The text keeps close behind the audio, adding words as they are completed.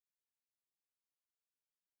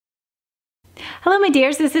Hello my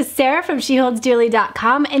dears, this is Sarah from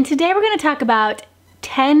SheHoldsDearly.com, and today we're going to talk about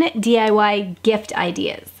 10 DIY gift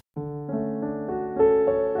ideas.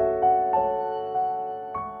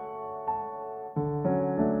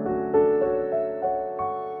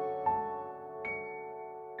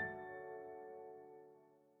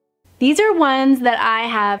 These are ones that I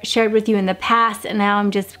have shared with you in the past, and now I'm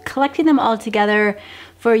just collecting them all together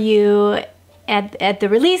for you. At the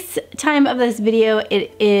release time of this video,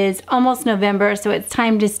 it is almost November, so it's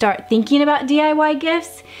time to start thinking about DIY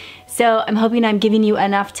gifts. So I'm hoping I'm giving you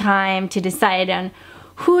enough time to decide on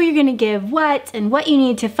who you're gonna give what and what you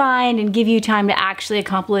need to find, and give you time to actually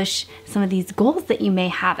accomplish some of these goals that you may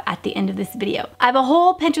have at the end of this video. I have a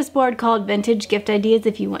whole Pinterest board called Vintage Gift Ideas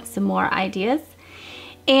if you want some more ideas.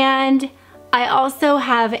 And I also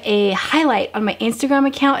have a highlight on my Instagram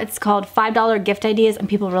account. It's called $5 Gift Ideas, and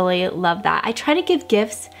people really love that. I try to give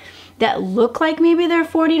gifts that look like maybe they're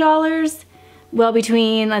 $40, well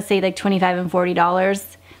between, let's say, like $25 and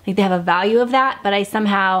 $40. Like they have a value of that, but I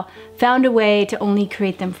somehow found a way to only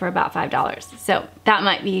create them for about $5. So that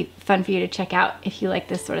might be fun for you to check out if you like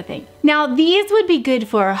this sort of thing. Now these would be good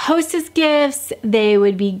for hostess gifts. They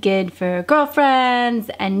would be good for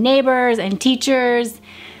girlfriends and neighbors and teachers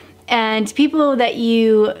and people that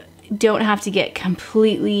you don't have to get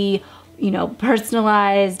completely,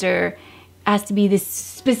 personalized, or has to be this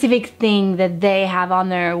specific thing that they have on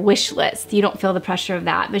their wish list. You don't feel the pressure of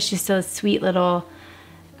that, but it's just a sweet little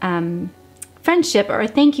friendship or a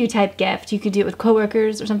thank you type gift. You could do it with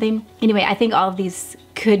coworkers or something. Anyway, I think all of these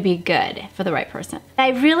could be good for the right person.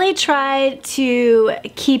 I really try to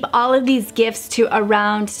keep all of these gifts to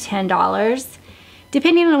around $10,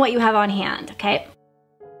 depending on what you have on hand, okay?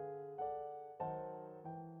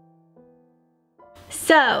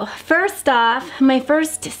 So first off, my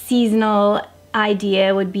first seasonal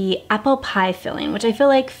idea would be apple pie filling, which I feel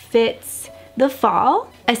like fits the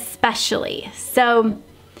fall especially. So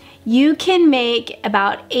you can make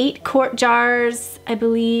about 8 quart jars, I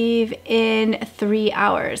believe, in 3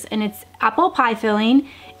 hours. And it's apple pie filling.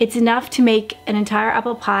 It's enough to make an entire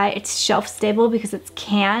apple pie. It's shelf stable because it's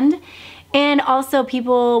canned. And also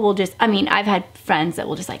people will just, I've had friends that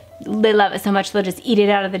will just they love it so much they'll just eat it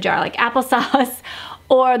out of the jar like applesauce,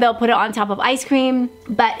 or they'll put it on top of ice cream.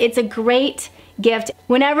 But it's a great gift.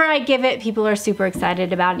 Whenever I give it, people are super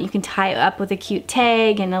excited about it. You can tie it up with a cute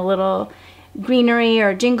tag and a little greenery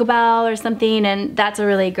or jingle bell or something, and that's a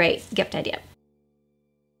really great gift idea.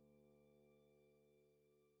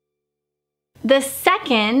 The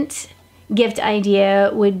second gift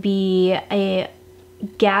idea would be a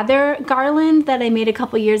gather garland that I made a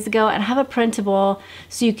couple years ago, and I have a printable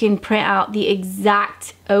so you can print out the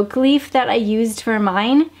exact oak leaf that I used for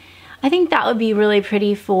mine. I think that would be really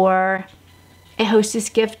pretty for a hostess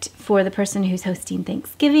gift for the person who's hosting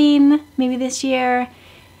Thanksgiving maybe this year,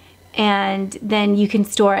 and then you can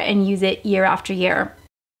store it and use it year after year.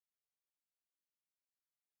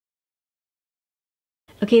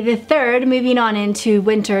 Okay, the third, moving on into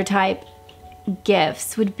winter type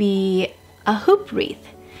gifts, would be a hoop wreath.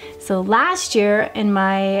 So last year in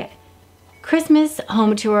my Christmas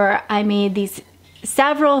home tour, I made these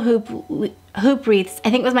several hoop wreaths. I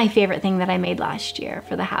think it was my favorite thing that I made last year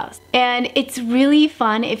for the house. And it's really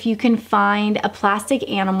fun if you can find a plastic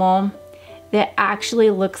animal that actually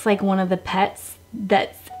looks like one of the pets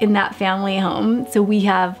that's in that family home. So we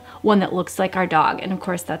have one that looks like our dog, and of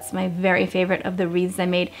course that's my very favorite of the wreaths I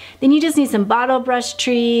made. Then you just need some bottle brush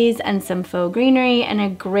trees and some faux greenery and a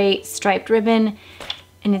great striped ribbon,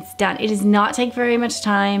 and it's done. It does not take very much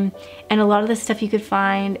time, and a lot of the stuff you could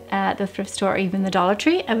find at the thrift store or even the Dollar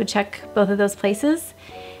Tree. I would check both of those places.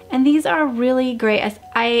 And these are really great.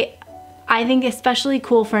 I think especially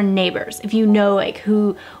cool for neighbors. If you know like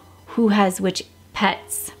who has which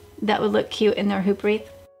pets, that would look cute in their hoop wreath.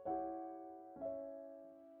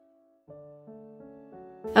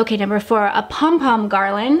 Okay, number 4, a pom-pom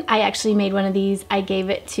garland. I actually made one of these. I gave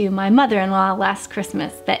it to my mother-in-law last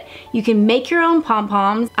Christmas, but you can make your own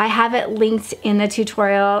pom-poms. I have it linked in the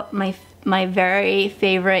tutorial, my very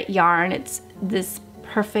favorite yarn. It's this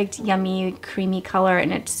perfect, yummy, creamy color,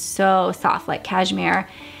 and it's so soft like cashmere.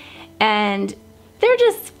 And they're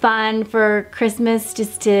just fun for Christmas,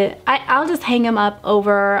 I'll just hang them up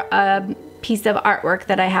over a piece of artwork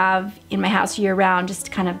that I have in my house year round, just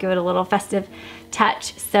to kind of give it a little festive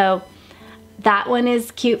touch. So that one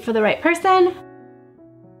is cute for the right person.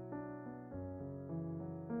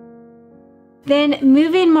 Then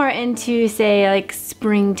moving more into, say, like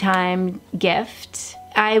springtime gift,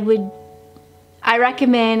 I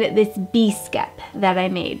recommend this SKEP that I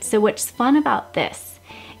made. So what's fun about this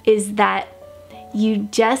is that You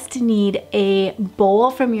just need a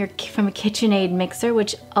bowl from a KitchenAid mixer,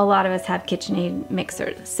 which a lot of us have KitchenAid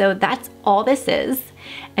mixers. So that's all this is.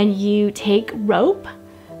 And you take rope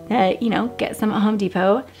that, you know, get some at Home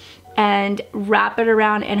Depot and wrap it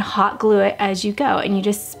around and hot glue it as you go. And you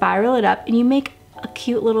just spiral it up and you make a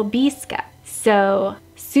cute little bee SKEP. So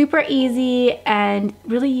super easy and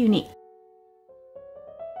really unique.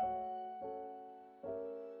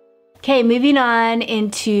 Okay, moving on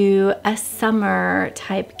into a summer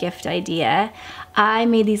type gift idea. I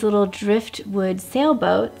made these little driftwood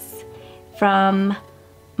sailboats from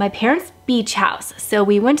my parents' beach house. So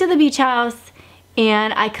we went to the beach house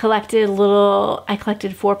and I collected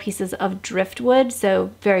 4 pieces of driftwood, so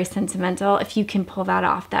very sentimental. If you can pull that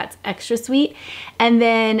off, that's extra sweet. And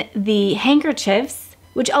then the handkerchiefs,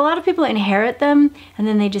 which a lot of people inherit them and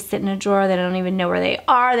then they just sit in a drawer. They don't even know where they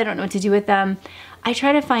are. They don't know what to do with them. I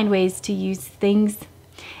try to find ways to use things,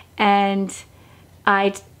 and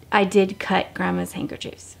I did cut Grandma's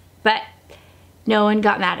handkerchiefs, but no one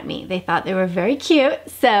got mad at me. They thought they were very cute,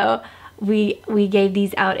 so we gave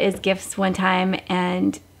these out as gifts one time,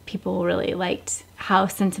 and people really liked how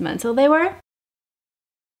sentimental they were.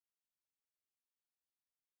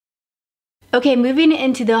 Okay, moving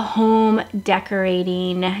into the home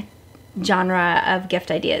decorating genre of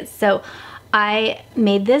gift ideas. So I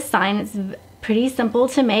made this sign. It's pretty simple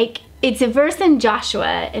to make. It's a verse in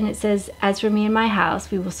Joshua, and it says, "As for me and my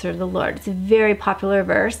house, we will serve the Lord." It's a very popular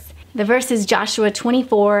verse. The verse is Joshua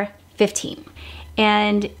 24:15.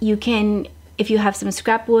 And you can, if you have some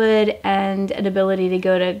scrap wood and an ability to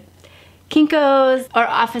go to Kinko's or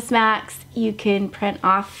Office Max, you can print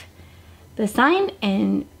off the sign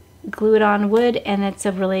and glue it on wood, and it's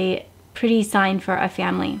a really pretty sign for a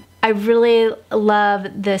family. I really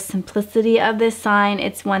love the simplicity of this sign.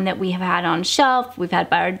 It's one that we have had on shelf, we've had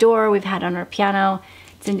by our door, we've had on our piano.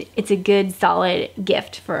 It's a good, solid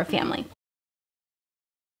gift for a family.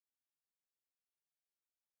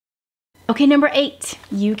 Okay, number 8,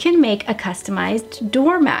 you can make a customized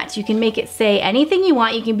doormat. You can make it say anything you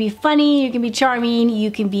want. You can be funny, you can be charming,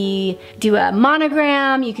 you can do a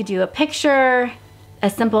monogram, you could do a picture, a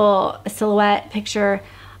simple silhouette picture.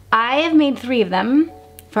 I have made 3 of them.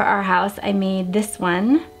 For our house, I made this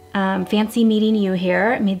one, Fancy Meeting You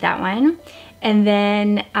Here, I made that one. And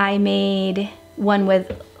then I made one with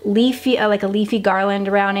leafy, like a leafy garland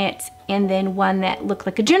around it, and then one that looked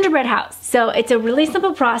like a gingerbread house. So it's a really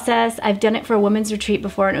simple process. I've done it for a women's retreat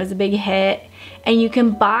before and it was a big hit. And you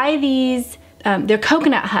can buy these, they're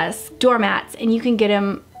coconut husk doormats, and you can get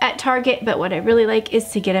them at Target, but what I really like is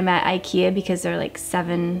to get them at IKEA because they're like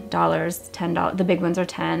 $7, $10, the big ones are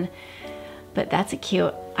 10. But that's a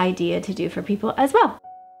cute idea to do for people as well.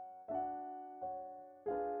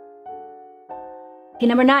 Okay,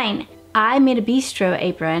 number 9, I made a bistro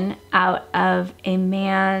apron out of a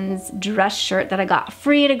man's dress shirt that I got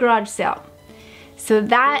free at a garage sale. So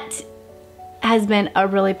that has been a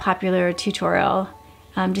really popular tutorial.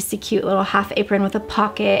 Just a cute little half apron with a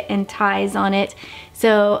pocket and ties on it.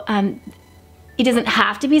 So it doesn't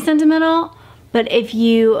have to be sentimental, but if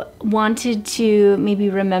you wanted to maybe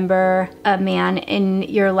remember a man in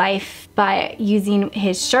your life by using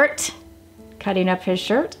his shirt, cutting up his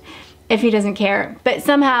shirt, if he doesn't care, but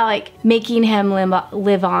somehow like making him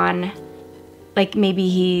live on, like maybe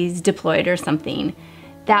he's deployed or something,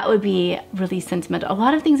 that would be really sentimental. A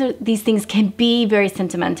lot of these things can be very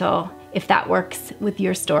sentimental if that works with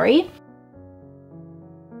your story.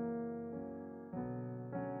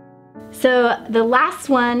 So the last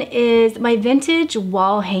one is my vintage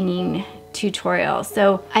wall hanging tutorial.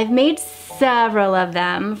 So I've made several of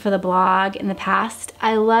them for the blog in the past.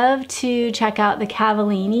 I love to check out the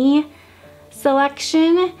Cavallini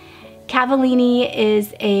selection. Cavallini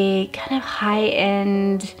is a kind of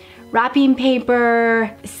high-end wrapping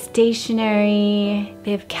paper, stationery,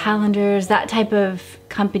 they have calendars, that type of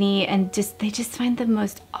company, and they just find the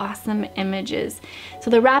most awesome images. So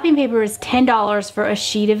the wrapping paper is $10 for a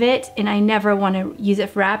sheet of it, and I never want to use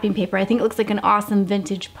it for wrapping paper. I think it looks like an awesome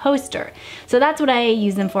vintage poster. So that's what I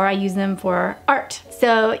use them for. I use them for art.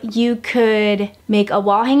 So you could make a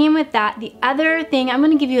wall hanging with that. The other thing, I'm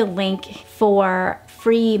going to give you a link for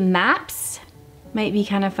free maps. Might be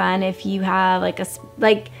kind of fun if you have like a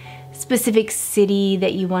specific city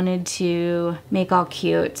that you wanted to make all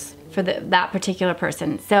cute for that particular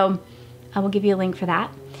person. So I will give you a link for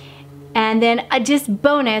that. And then just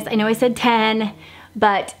bonus, I know I said 10,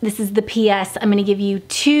 but this is the PS. I'm gonna give you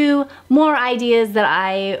 2 more ideas that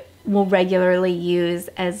I will regularly use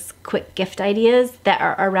as quick gift ideas that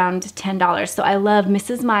are around $10. So I love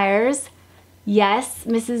Mrs. Meyer's. Yes,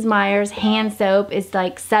 Mrs. Meyer's hand soap is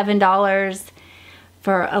like $7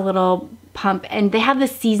 for a little pump, and they have the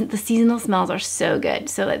seasonal smells are so good.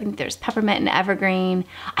 So I think there's peppermint and evergreen.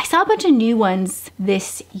 I saw a bunch of new ones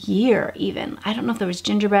this year even. I don't know if there was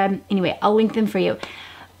gingerbread. Anyway, I'll link them for you.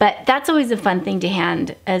 But that's always a fun thing to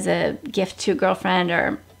hand as a gift to a girlfriend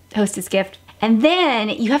or hostess gift. And then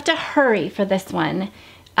you have to hurry for this one.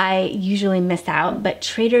 I usually miss out, but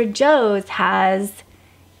Trader Joe's has,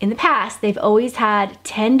 in the past, they've always had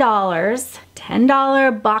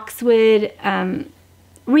 $10 boxwood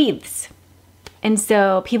wreaths. And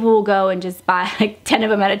so people will go and just buy like 10 of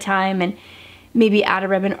them at a time and maybe add a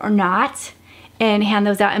ribbon or not and hand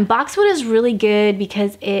those out. And boxwood is really good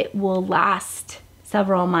because it will last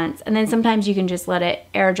several months. And then sometimes you can just let it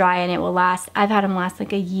air dry and it will last. I've had them last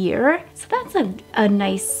like a year. So that's a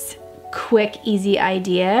nice, quick, easy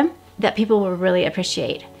idea that people will really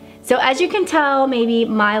appreciate. So as you can tell, maybe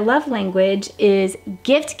my love language is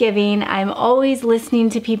gift giving. I'm always listening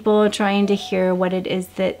to people, trying to hear what it is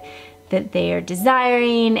that they are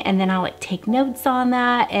desiring, and then I'll like take notes on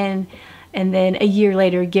that, and then a year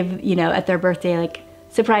later give, you know, at their birthday, like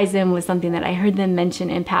surprise them with something that I heard them mention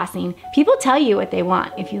in passing. People tell you what they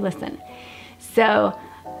want if you listen. So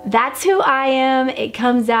that's who I am. It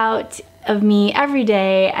comes out of me every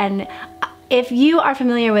day. And if you are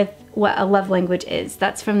familiar with what a love language is,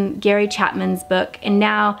 that's from Gary Chapman's book, and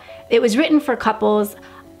now it was written for couples.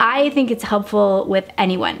 I think it's helpful with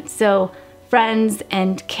anyone. So friends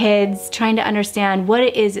and kids, trying to understand what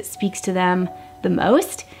it is that speaks to them the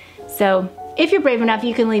most. So if you're brave enough,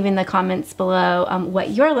 you can leave in the comments below what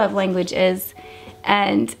your love language is,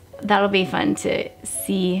 and that'll be fun to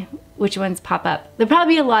see which ones pop up. There'll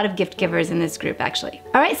probably be a lot of gift givers in this group actually.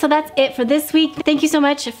 All right, so that's it for this week. Thank you so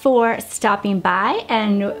much for stopping by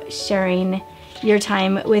and sharing your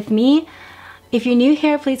time with me. If you're new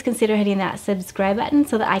here, please consider hitting that subscribe button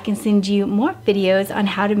so that I can send you more videos on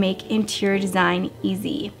how to make interior design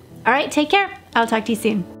easy. All right, take care. I'll talk to you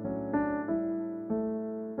soon.